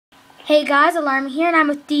Hey guys, Alarm here, and I'm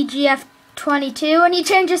with ep.5, and he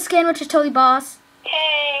changed his skin, which is totally boss.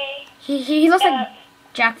 Hey. He looks like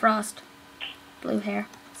Jack Frost. Blue hair.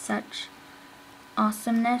 Such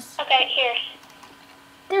awesomeness. Okay, here.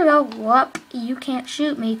 There we go. Whoop. You can't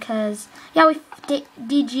shoot me, because... Yeah,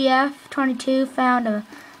 ep.5 found a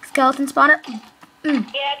skeleton spawner. Yeah,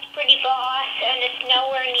 it's pretty boss, and it's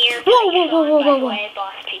nowhere near Whoa.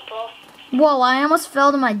 boss people. Whoa, I almost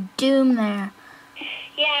fell to my doom there.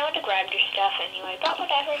 Yeah, I would have grabbed your stuff anyway, but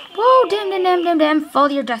whatever. Whoa, damn. Fall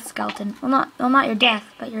to your death, skeleton. Well, not your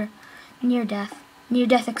death, but your near-death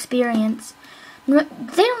experience. They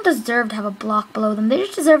don't deserve to have a block below them. They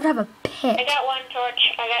just deserve to have a pit. I got one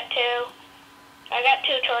torch. I got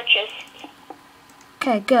two torches.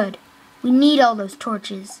 Okay, good. We need all those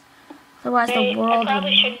torches. Otherwise the world I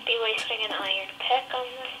probably shouldn't be wasting an iron pick on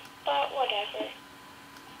this, but whatever.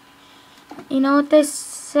 You know what they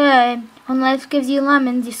say, when life gives you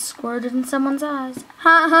lemons, you squirt it in someone's eyes.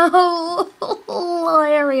 Ha!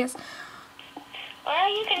 Hilarious. Or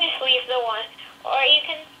you can just leave the one, or you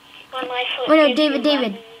can, when life Wait, gives no,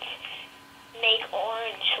 David. lemons, make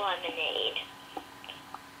orange lemonade.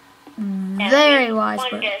 Very wise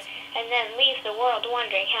words. And then leave the world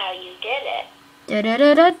wondering how you did it.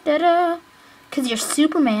 Da-da-da-da-da-da. Because you're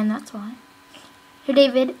Superman, that's why. Here,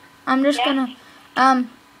 David, I'm just gonna, mind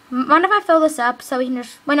if I fill this up so we can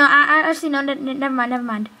just... Wait, no, I actually, no, never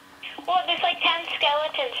mind. Well, there's like 10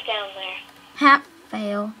 skeletons down there. Ha,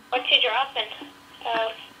 fail. What you dropping?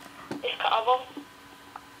 This cobble?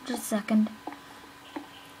 Just a second.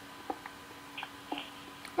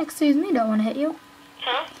 Excuse me, don't want to hit you.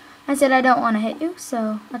 Huh? I said I don't want to hit you,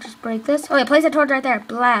 so I'll just break this. Oh, wait, place a torch right there.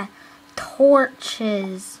 Blah.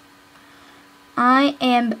 Torches. I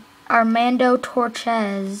am Armando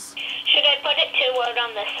Torches. Should I put it to wood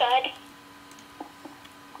on this side?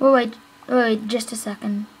 Wait, just a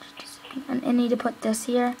second. I need to put this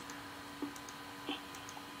here.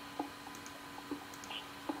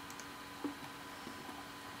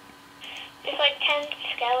 There's like 10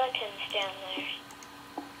 skeletons down there.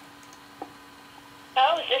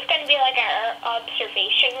 Oh, is this going to be like our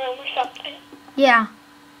observation room or something? Yeah.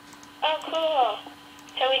 Oh, cool.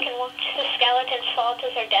 So we can watch the skeletons fall to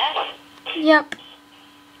their death? Yep.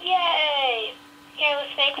 Yay! Here,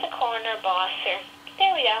 let's make the corner bosser.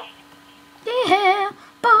 There we go. Yeah,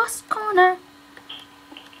 boss corner.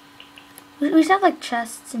 We should have like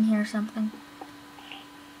chests in here or something.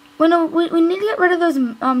 We need to get rid of those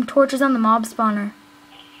torches on the mob spawner.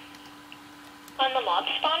 On the mob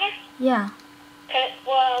spawner? Yeah.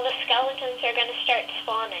 Well, the skeletons are going to start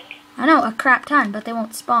spawning. I know, a crap ton, but they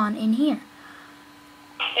won't spawn in here.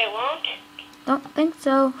 They won't? Don't think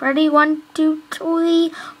so. Ready? 1, 2,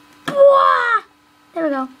 3. Bwah! There we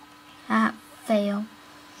go. Ah, fail.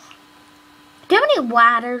 Do you have any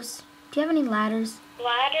ladders? Ladders?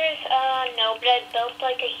 No, but I built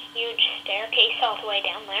like a huge staircase all the way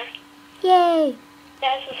down there. Yay!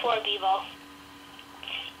 That's before B-ball.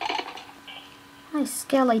 Nice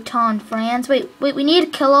skeleton, friends. Wait, we need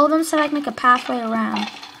to kill all of them so I can make a pathway around.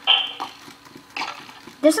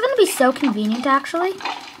 This is going to be so convenient, actually.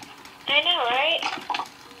 I know, right?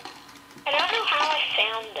 I don't know how I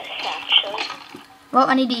found this, actually. Well,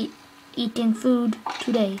 I need to eating food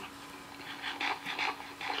today.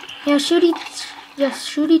 Yeah, shoot each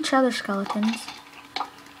other, skeletons.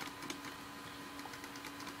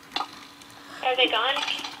 Are they gone?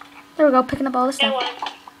 There we go, picking up all this stuff. No one.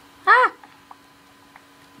 Ah!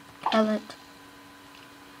 Kill it.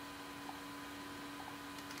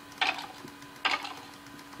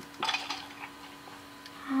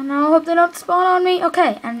 Oh no, I hope they don't spawn on me.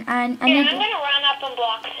 Okay, and I I'm need to... gonna run up and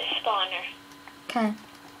block the spawner. Okay,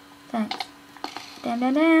 thanks.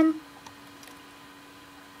 Damn.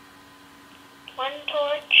 One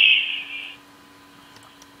torch.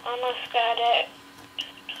 Almost got it.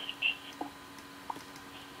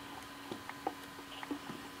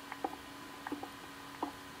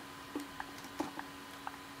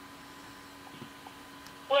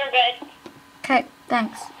 We're good. Okay,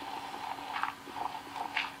 thanks.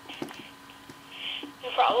 No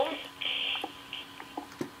problem.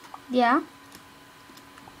 Yeah?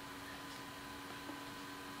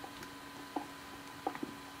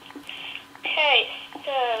 Okay,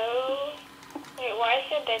 so... Wait, why is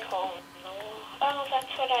there a big hole in the wall? Oh,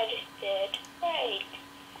 that's what I just did. Right.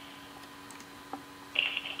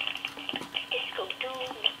 Let's go do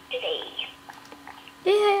it today.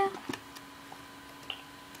 Yeah.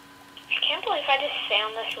 I can't believe I just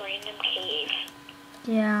found this random cave.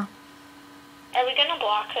 Yeah. Are we gonna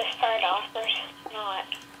block this part off or not?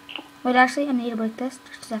 Wait, actually, I need to break this.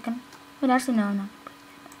 Just a second. Wait, actually, no.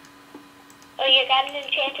 Oh, you got an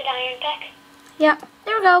enchanted iron pick? Yeah,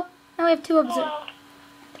 there we go. Now we have two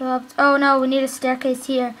Well, Oh no, we need a staircase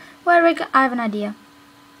here. Where do we go? I have an idea.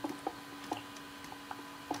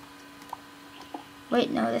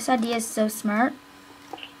 Wait, no, this idea is so smart.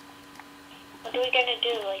 what are we gonna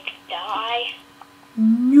do? Like, die?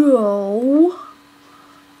 No.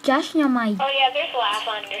 Josh, no, my... Oh yeah, there's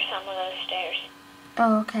lava under some of those stairs.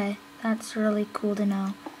 Oh, okay. That's really cool to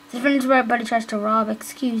know. This is where everybody tries to rob.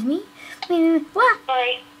 Excuse me. What?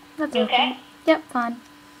 Sorry. That's You okay. okay? Yep, fine.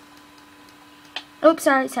 Oops,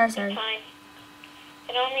 sorry. It's fine.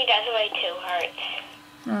 It only does away 2 hearts.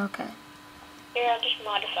 Okay. Here, I'll just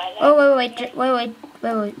modify that. Oh, wait.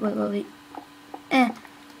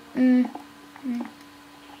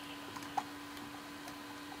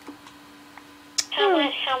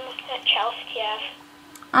 How much health do you have?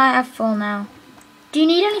 I have full now. Do you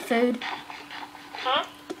need any food? Huh?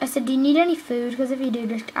 I said, do you need any food? Because if you do,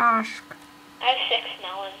 just ask. I have 6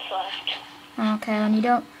 melons left. Okay,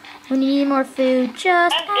 when you need more food,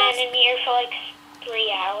 just I've ask. been in here for like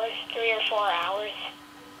 3 hours, 3 or 4 hours.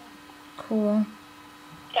 Cool.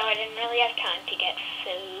 So I didn't really have time to get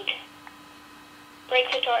food. Break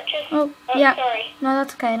the torches? Oh, yeah. Sorry. No,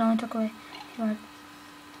 that's okay. It only took away.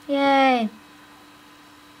 Yay.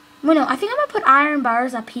 Well, no, I think I'm going to put iron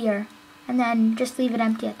bars up here. And then just leave it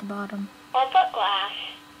empty at the bottom. Or put glass.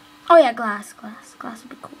 Oh, yeah, glass. Glass would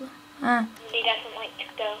be cooler. He doesn't like to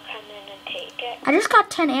go come in and take it. I just got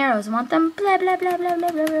 10 arrows. Want them? Blah, blah, blah, blah,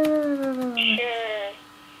 blah, blah, blah, blah, blah. Sure.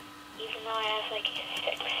 Even though I have like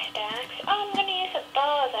 6 stacks. Oh, I'm going to use a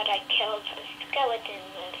bow that I killed some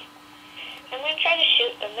skeletons with. I'm going to try to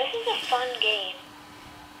shoot them. This is a fun game.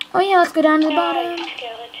 Oh, yeah, let's go down to the bottom.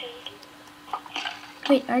 Skeleton.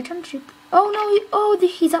 Wait, are you trying to shoot? Oh, no.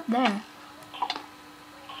 He's up there.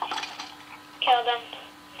 Kill them.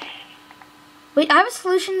 Wait, I have a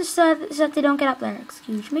solution so that they don't get up there.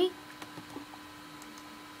 Excuse me.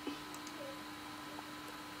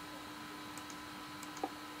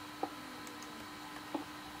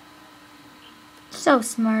 So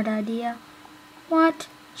smart idea. What?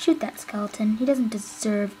 Shoot that skeleton. He doesn't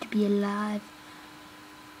deserve to be alive.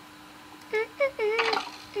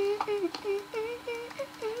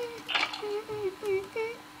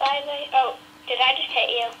 Finally. Oh, did I just hit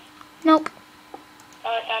you? Nope. Oh,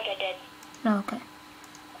 I thought I did. No, okay.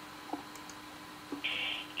 Do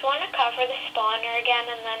you want to cover the spawner again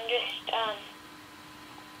and then just,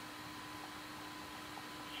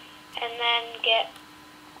 and then get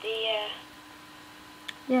the,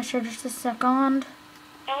 Yeah, sure, just a second.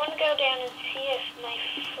 I want to go down and see if my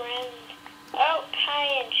friend, oh,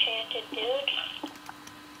 hi, enchanted dude.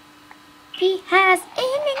 He has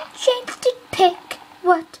an enchanted pick.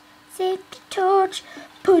 What? Take the torch,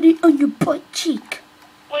 put it on your butt cheek.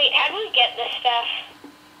 Wait, how do we get this stuff?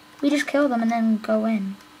 We just kill them and then go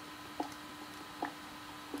in.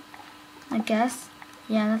 I guess.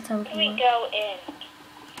 Yeah, that's how How it do we works. go in?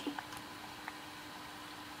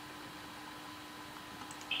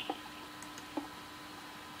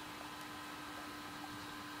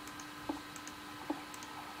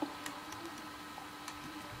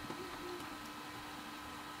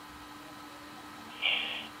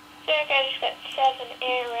 Look, I just got 7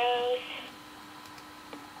 arrows.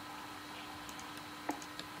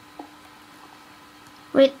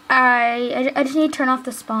 Wait, I just need to turn off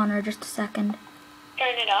the spawner just a second.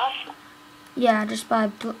 Turn it off. Yeah, just by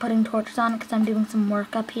putting torches on it because I'm doing some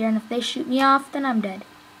work up here, and if they shoot me off, then I'm dead.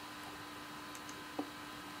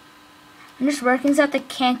 I'm just working so that they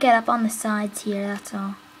can't get up on the sides here, that's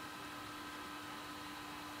all.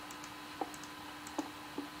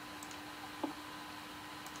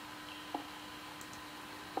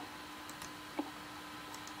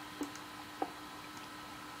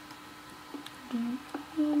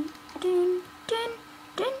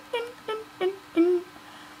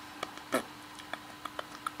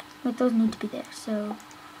 Wait, those need to be there, so...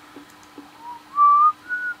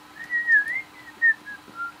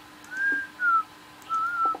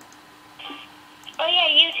 Oh yeah,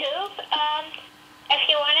 YouTube. If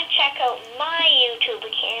you want to check out my YouTube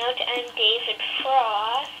account, I'm David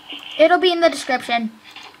Frost. It'll be in the description.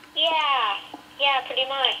 Yeah, pretty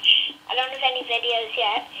much. I don't have any videos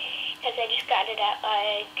yet, because I just got it at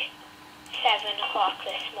like 7 o'clock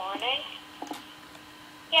this morning.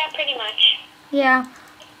 Yeah, pretty much. Yeah.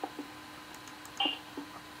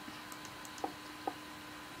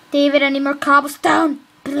 David, any more cobblestone?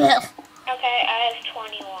 Blech. Okay, I have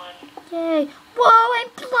 21. Yay. Whoa,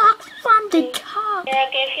 and blocks from the top. Here,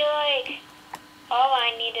 I'll give you like, all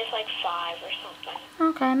I need is like 5 or something.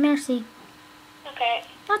 Okay, merci. Okay,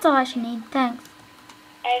 That's all I should need. Thanks.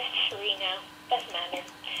 I have 3 now. Doesn't matter.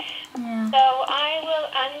 Yeah. So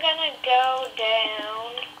I'm gonna go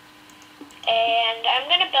down, and I'm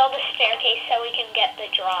gonna build a staircase so we can get the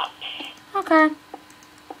drops. Okay.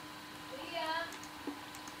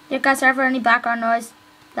 Yeah, guys, sorry for any background noise.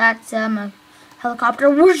 That's a helicopter.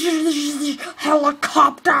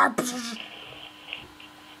 Helicopter.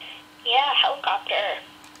 Yeah, helicopter.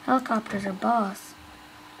 Helicopters are boss.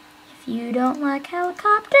 If you don't like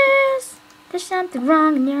helicopters, there's something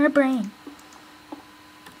wrong in your brain.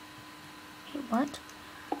 Wait, what?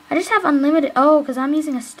 I just have unlimited. Oh, because I'm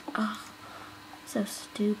using a. Oh, so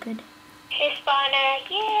stupid. Hey, spawner.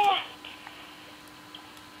 Yeah.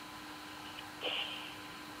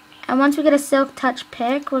 And once we get a silk touch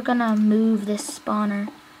pick, we're gonna move this spawner.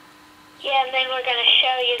 Yeah, and then we're gonna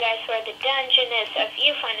show you guys where the dungeon is. So if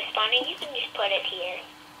you find a spawner, you can just put it here.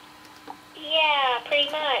 Yeah, pretty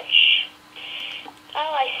much.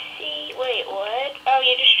 Oh, I see. Wait, what? Oh,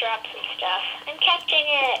 you just dropped some stuff. I'm catching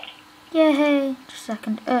it. Yay! Just a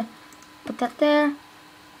second. Put that there.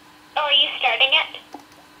 Oh, are you starting it?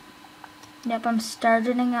 Yep, I'm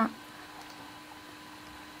starting up.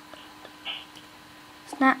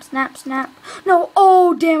 Snap, snap, snap. No!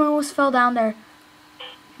 Oh, damn! I almost fell down there.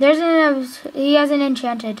 He hasn't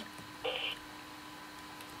enchanted.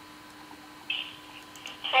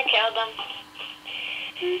 I killed him.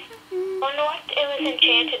 Wonder what it was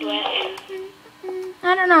enchanted with.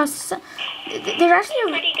 I don't know. There's actually a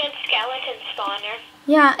pretty good skeleton spawner.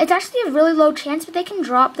 Yeah, it's actually a really low chance, but they can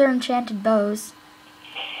drop their enchanted bows.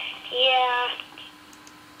 Yeah.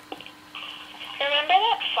 Remember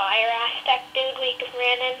that fire aspect dude we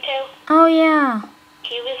ran into? Oh yeah.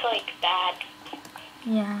 He was like bad.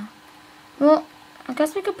 Yeah. Well, I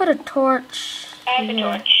guess we could put a torch. I have a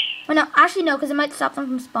torch. Well, no, actually no, because it might stop them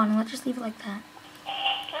from spawning. Let's just leave it like that.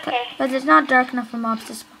 Okay. But it's not dark enough for mobs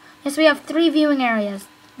to spawn. Yes, we have 3 viewing areas.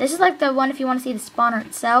 This is like the one if you want to see the spawner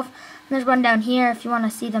itself. And there's one down here if you want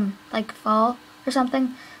to see them like fall or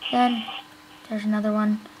something. Then there's another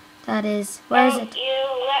one that is. Where is it?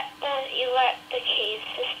 You let the cave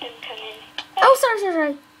system come in. Oh,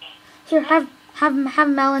 sorry. Here, have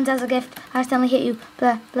melons as a gift. I accidentally hit you.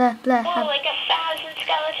 Blah blah blah. Oh, like 1,000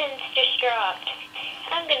 skeletons just dropped.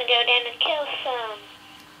 I'm gonna go down and kill some.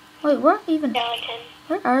 Wait, where even? Skeleton.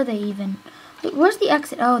 Where are they even? Wait, where's the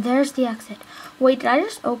exit? Oh, there's the exit. Wait, did I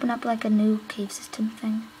just open up like a new cave system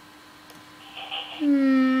thing?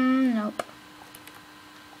 Nope.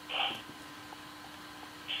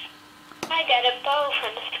 I got a bow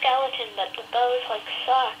from a skeleton, but the bow's like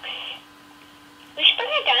sucks. We should bring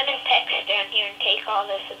a diamond picks down here and take all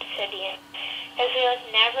this obsidian. Because we like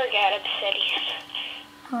never get obsidian.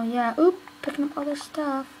 Oh yeah. Oop, picking up all their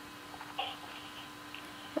stuff.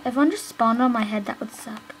 If everyone just spawned on my head, that would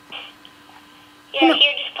suck. Yeah, no.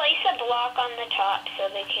 Here, just place a block on the top so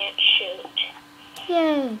they can't shoot.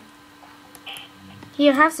 Yay.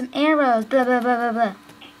 Here, have some arrows. Blah, blah, blah, blah, blah.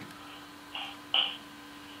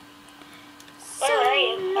 Where are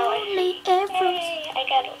you? Lonely arrows. Hey,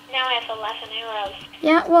 now I have 11 arrows.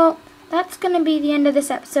 Yeah, well, that's going to be the end of this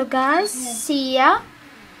episode, guys. See ya.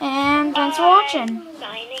 And thanks for watching.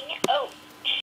 Signing out.